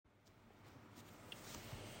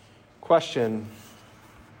Question: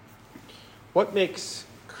 what makes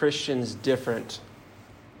Christians different?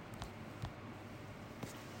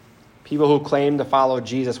 People who claim to follow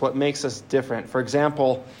Jesus, what makes us different? For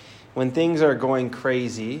example, when things are going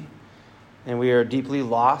crazy and we are deeply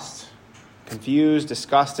lost, confused,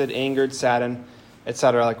 disgusted, angered, saddened,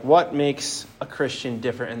 etc., like what makes a Christian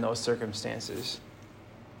different in those circumstances?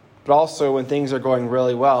 But also when things are going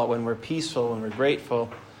really well, when we're peaceful, when we're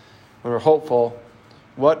grateful, when we're hopeful,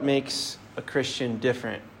 what makes a Christian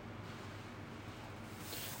different?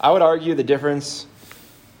 I would argue the difference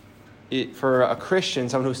for a Christian,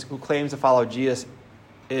 someone who claims to follow Jesus,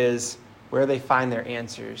 is where they find their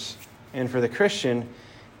answers. And for the Christian,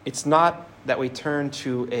 it's not that we turn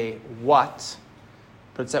to a what,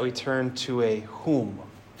 but it's that we turn to a whom.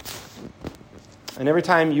 And every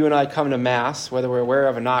time you and I come to Mass, whether we're aware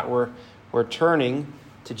of it or not, we're turning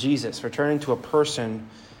to Jesus. We're turning to a person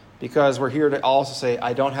because we're here to also say,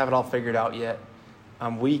 I don't have it all figured out yet.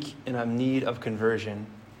 I'm weak and I'm in need of conversion.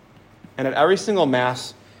 And at every single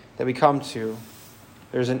Mass that we come to,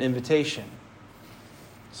 there's an invitation.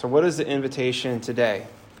 So what is the invitation today?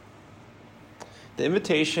 The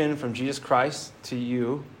invitation from Jesus Christ to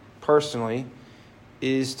you personally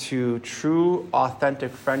is to true,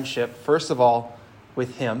 authentic friendship, first of all,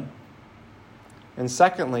 with Him. And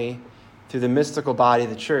secondly, through the mystical body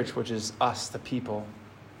of the church, which is us, the people.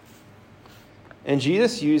 And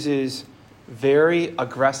Jesus uses very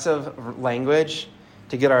aggressive language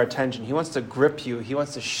to get our attention. He wants to grip you. He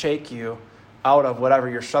wants to shake you out of whatever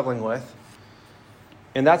you're struggling with.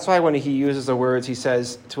 And that's why when he uses the words, he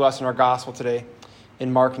says to us in our gospel today,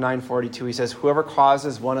 in Mark 9:42, he says, whoever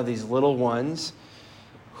causes one of these little ones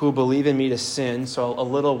who believe in me to sin, so a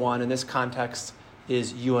little one in this context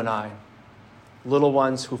is you and I, little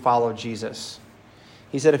ones who follow Jesus.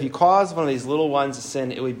 He said, if you cause one of these little ones to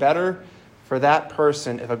sin, it would be better for that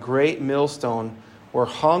person if a great millstone were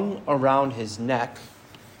hung around his neck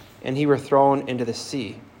and he were thrown into the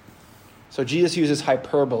sea. So Jesus uses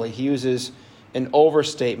hyperbole. He uses an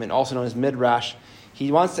overstatement, also known as midrash.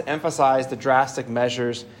 He wants to emphasize the drastic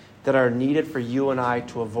measures that are needed for you and I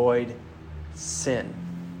to avoid sin.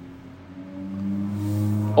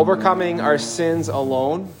 Overcoming our sins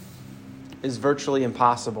alone is virtually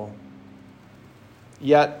impossible.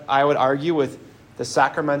 Yet, I would argue with the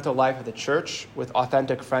sacramental life of the church, with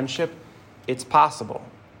authentic friendship, it's possible.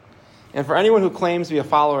 And for anyone who claims to be a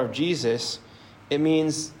follower of Jesus, it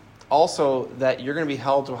means also that you're going to be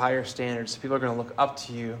held to a higher standard, so people are going to look up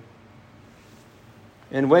to you.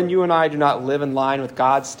 And when you and I do not live in line with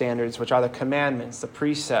God's standards, which are the commandments, the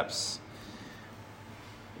precepts,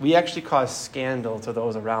 we actually cause scandal to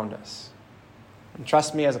those around us. And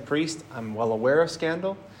trust me, as a priest, I'm well aware of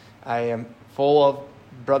scandal. I am full of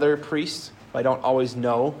brother priests who I don't always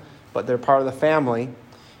know, but they're part of the family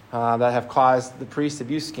that have caused the priest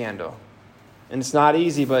abuse scandal. And it's not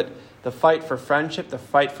easy, but the fight for friendship, the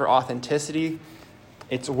fight for authenticity,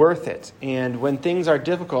 it's worth it. And when things are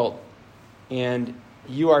difficult and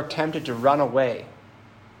you are tempted to run away,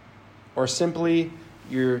 or simply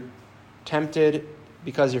you're tempted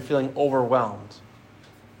because you're feeling overwhelmed,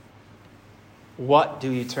 what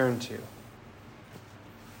do you turn to?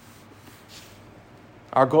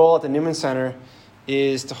 Our goal at the Newman Center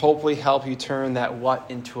is to hopefully help you turn that what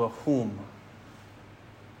into a whom,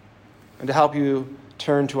 and to help you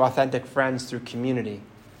turn to authentic friends through community.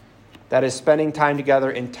 That is spending time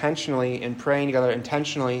together intentionally and praying together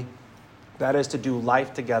intentionally. That is to do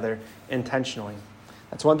life together intentionally.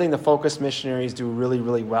 That's one thing the Focus missionaries do really,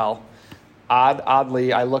 really well.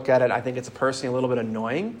 Oddly, I look at it, I think it's personally a little bit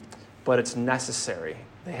annoying, but it's necessary.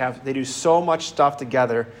 They do so much stuff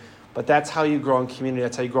together, but that's how you grow in community.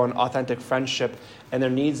 That's how you grow in authentic friendship, and there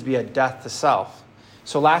needs to be a death to self.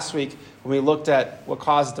 So last week, when we looked at what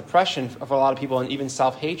causes depression for a lot of people and even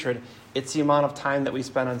self-hatred, it's the amount of time that we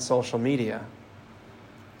spend on social media.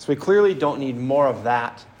 So we clearly don't need more of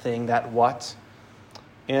that thing, that what.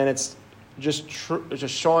 And it's just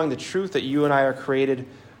showing the truth that you and I are created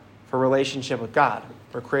for relationship with God.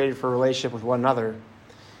 We're created for relationship with one another.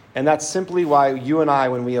 And that's simply why you and I,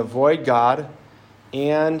 when we avoid God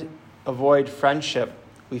and avoid friendship,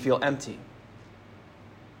 we feel empty.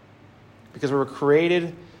 Because we were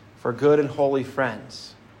created for good and holy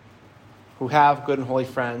friends who have good and holy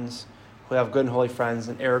friends, who have good and holy friends,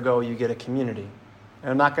 and ergo you get a community. And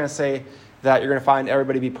I'm not going to say that you're going to find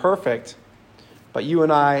everybody be perfect, but you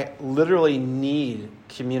and I literally need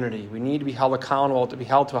community. We need to be held accountable, to be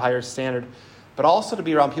held to a higher standard, but also to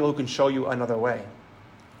be around people who can show you another way.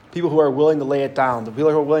 People who are willing to lay it down, the people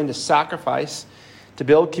who are willing to sacrifice to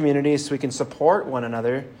build communities so we can support one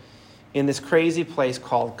another in this crazy place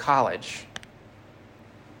called college.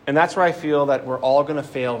 And that's where I feel that we're all going to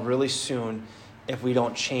fail really soon if we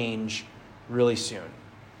don't change really soon.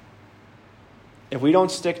 If we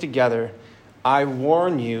don't stick together, I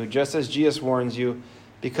warn you, just as Jesus warns you,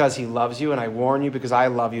 because he loves you, and I warn you because I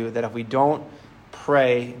love you, that if we don't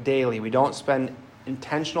pray daily, we don't spend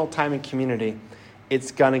intentional time in community,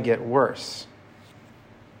 it's going to get worse.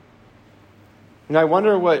 And I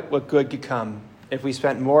wonder what good could come if we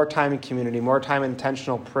spent more time in community, more time in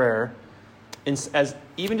intentional prayer, as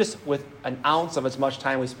even just with an ounce of as much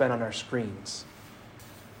time we spend on our screens.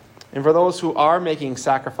 And for those who are making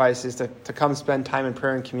sacrifices to come spend time in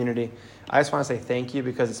prayer and community, I just want to say thank you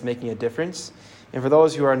because it's making a difference. And for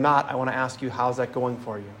those who are not, I want to ask you, how's that going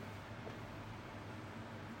for you?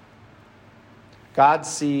 God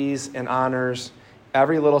sees and honors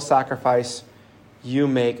every little sacrifice you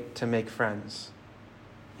make to make friends.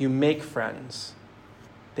 You make friends.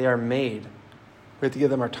 They are made. We have to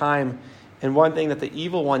give them our time. And one thing that the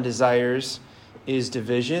evil one desires is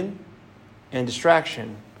division and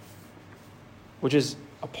distraction, which is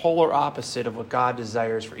a polar opposite of what God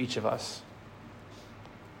desires for each of us.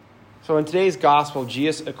 So in today's gospel,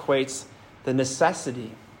 Jesus equates the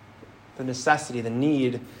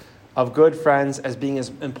need of good friends as being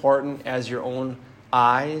as important as your own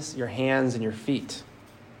eyes, your hands, and your feet.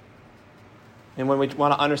 And when we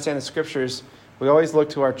want to understand the scriptures, we always look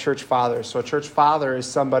to our church fathers. So a church father is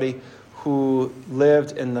somebody who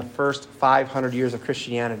lived in the first 500 years of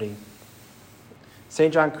Christianity.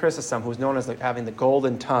 St. John Chrysostom, who's known as having the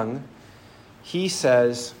golden tongue, he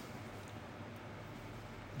says,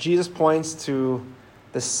 Jesus points to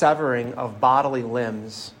the severing of bodily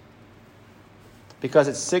limbs because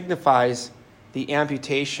it signifies the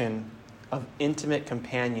amputation of intimate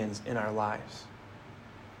companions in our lives.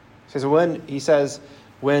 He says,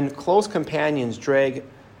 when close companions drag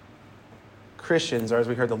Christians, or as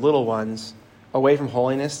we heard, the little ones, away from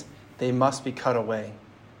holiness, they must be cut away.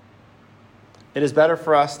 It is better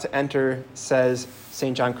for us to enter, says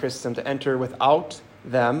St. John Chrysostom, to enter without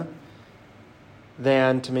them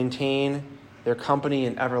than to maintain their company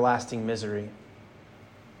in everlasting misery.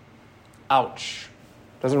 Ouch.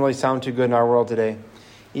 Doesn't really sound too good in our world today.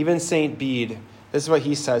 Even St. Bede, this is what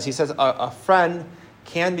he says. He says, a friend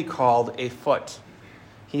can be called a foot.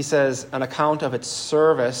 He says, an account of its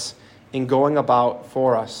service in going about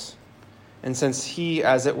for us. And since he,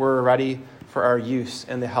 as it were, ready for our use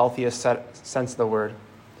in the healthiest sense of the word.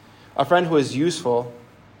 A friend who is useful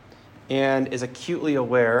and is acutely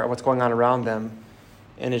aware of what's going on around them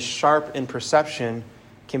and is sharp in perception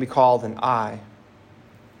can be called an eye.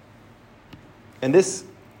 And this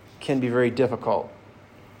can be very difficult.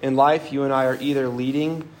 In life, you and I are either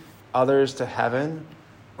leading others to heaven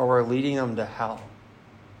or we're leading them to hell.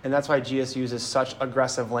 And that's why Jesus uses such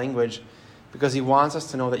aggressive language, because he wants us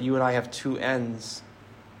to know that you and I have two ends.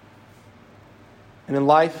 And in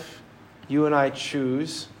life, you and I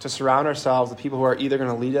choose to surround ourselves with people who are either going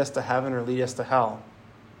to lead us to heaven or lead us to hell.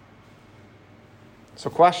 So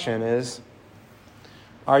question is,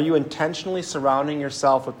 are you intentionally surrounding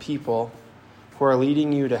yourself with people who are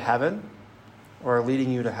leading you to heaven or are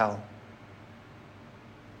leading you to hell?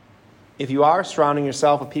 If you are surrounding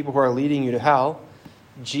yourself with people who are leading you to hell,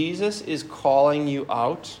 Jesus is calling you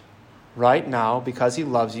out right now, because he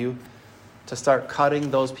loves you, to start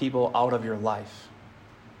cutting those people out of your life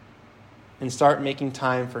and start making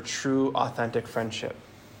time for true, authentic friendship.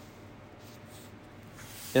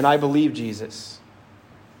 And I believe Jesus.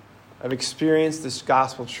 I've experienced this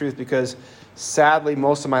gospel truth because sadly,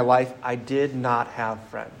 most of my life, I did not have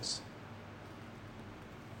friends.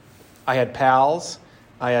 I had pals,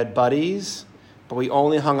 I had buddies, but we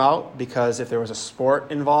only hung out because if there was a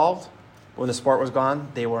sport involved, when the sport was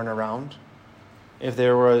gone, they weren't around. If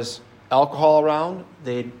there was alcohol around,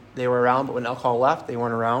 they were around, but when alcohol left, they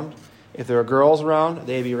weren't around. If there were girls around,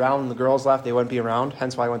 they'd be around. When the girls left, they wouldn't be around,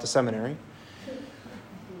 hence why I went to seminary.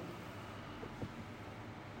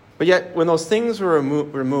 But yet, when those things were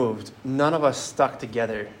removed, none of us stuck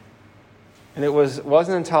together. And it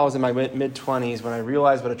wasn't until I was in my mid-20s when I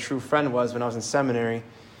realized what a true friend was when I was in seminary.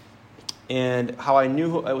 And how I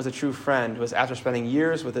knew it was a true friend was after spending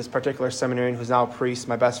years with this particular seminarian who's now a priest,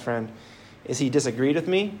 my best friend, is he disagreed with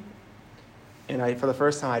me. And for the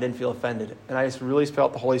first time, I didn't feel offended. And I just really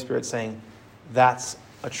felt the Holy Spirit saying, that's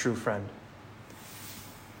a true friend.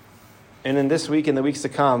 And in this week and the weeks to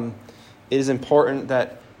come, it is important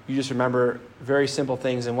that you just remember very simple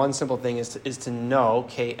things. And one simple thing is to know,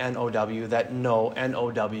 K-N-O-W, that know,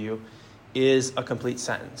 N-O-W, is a complete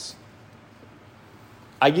sentence.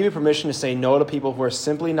 I give you permission to say no to people who are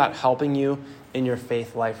simply not helping you in your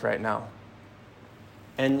faith life right now.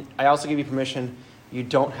 And I also give you permission, you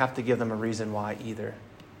don't have to give them a reason why either.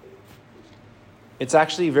 It's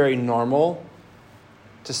actually very normal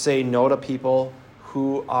to say no to people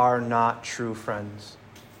who are not true friends.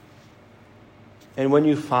 And when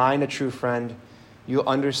you find a true friend, you'll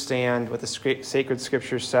understand what the sacred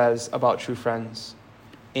scripture says about true friends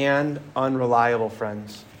and unreliable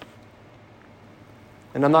friends.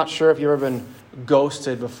 And I'm not sure if you've ever been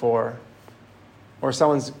ghosted before,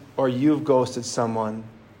 or you've ghosted someone,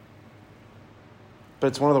 but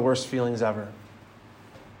it's one of the worst feelings ever.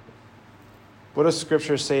 What does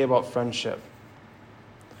Scripture say about friendship?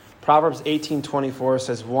 Proverbs 18:24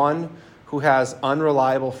 says, "One who has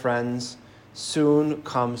unreliable friends soon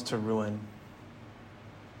comes to ruin.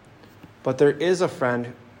 But there is a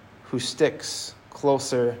friend who sticks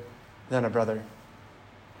closer than a brother."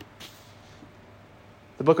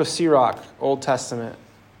 The book of Sirach, Old Testament,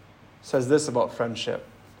 says this about friendship.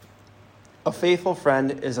 "A faithful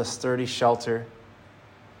friend is a sturdy shelter.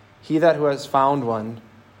 He that who has found one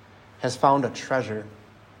has found a treasure.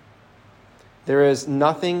 There is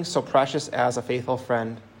nothing so precious as a faithful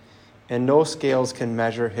friend, and no scales can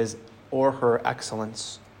measure his or her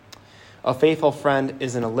excellence. A faithful friend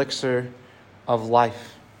is an elixir of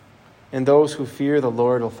life, and those who fear the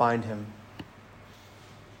Lord will find him."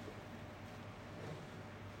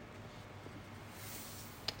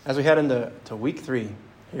 As we head into week 3,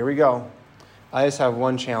 here we go. I just have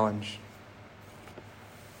one challenge.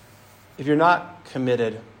 If you're not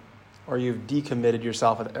committed, or you've decommitted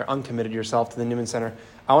yourself or uncommitted yourself to the Newman Center,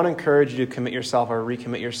 I want to encourage you to commit yourself or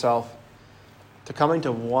recommit yourself to coming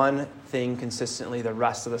to one thing consistently the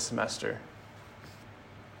rest of the semester.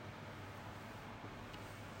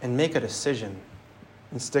 And make a decision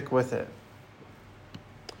and stick with it.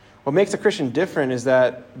 What makes a Christian different is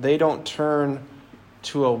that they don't turn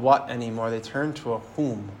to a what anymore, they turn to a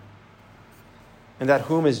whom. And that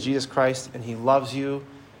whom is Jesus Christ, and he loves you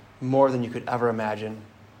more than you could ever imagine.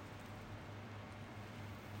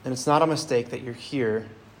 And it's not a mistake that you're here.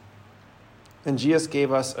 And Jesus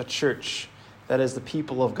gave us a church that is the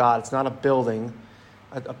people of God. It's not a building,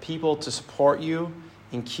 a people to support you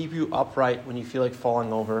and keep you upright when you feel like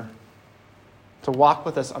falling over, to walk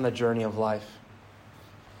with us on the journey of life.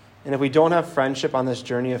 And if we don't have friendship on this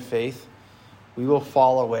journey of faith, we will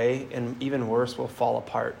fall away, and even worse, we'll fall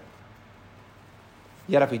apart.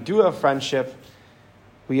 Yet if we do have friendship,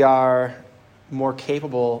 we are more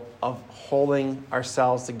capable of holding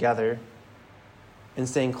ourselves together and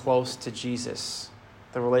staying close to Jesus,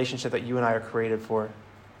 the relationship that you and I are created for.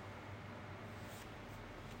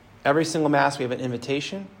 Every single Mass we have an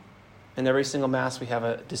invitation, and every single Mass we have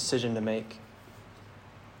a decision to make.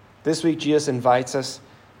 This week, Jesus invites us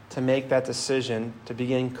to make that decision to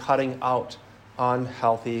begin cutting out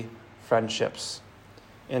unhealthy friendships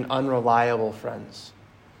and unreliable friends,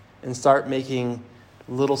 and start making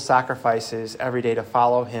little sacrifices every day to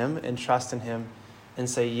follow him and trust in him and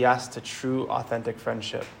say yes to true, authentic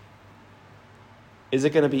friendship. Is it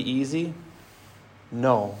going to be easy?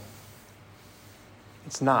 No.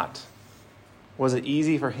 It's not. Was it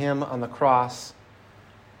easy for him on the cross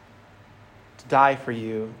to die for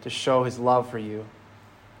you, to show his love for you?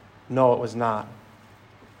 No, it was not.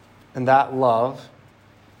 And that love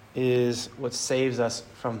is what saves us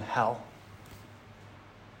from hell.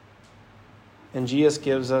 And Jesus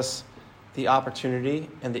gives us the opportunity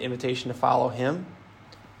and the invitation to follow him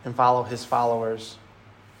and follow his followers.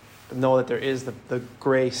 To know that there is the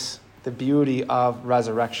grace, the beauty of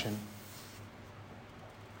resurrection.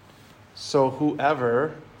 So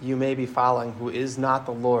whoever you may be following who is not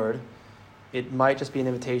the Lord, it might just be an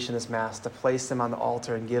invitation this Mass to place them on the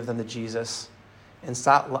altar and give them to Jesus, and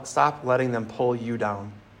stop letting them pull you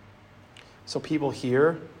down. So people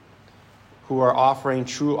here who are offering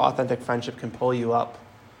true, authentic friendship can pull you up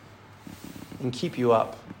and keep you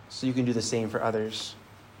up so you can do the same for others.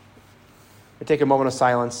 We take a moment of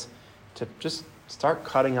silence to just start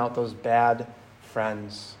cutting out those bad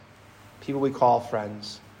friends, people we call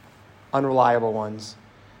friends, unreliable ones.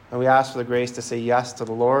 And we ask for the grace to say yes to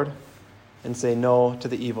the Lord and say no to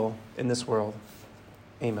the evil in this world.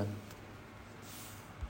 Amen.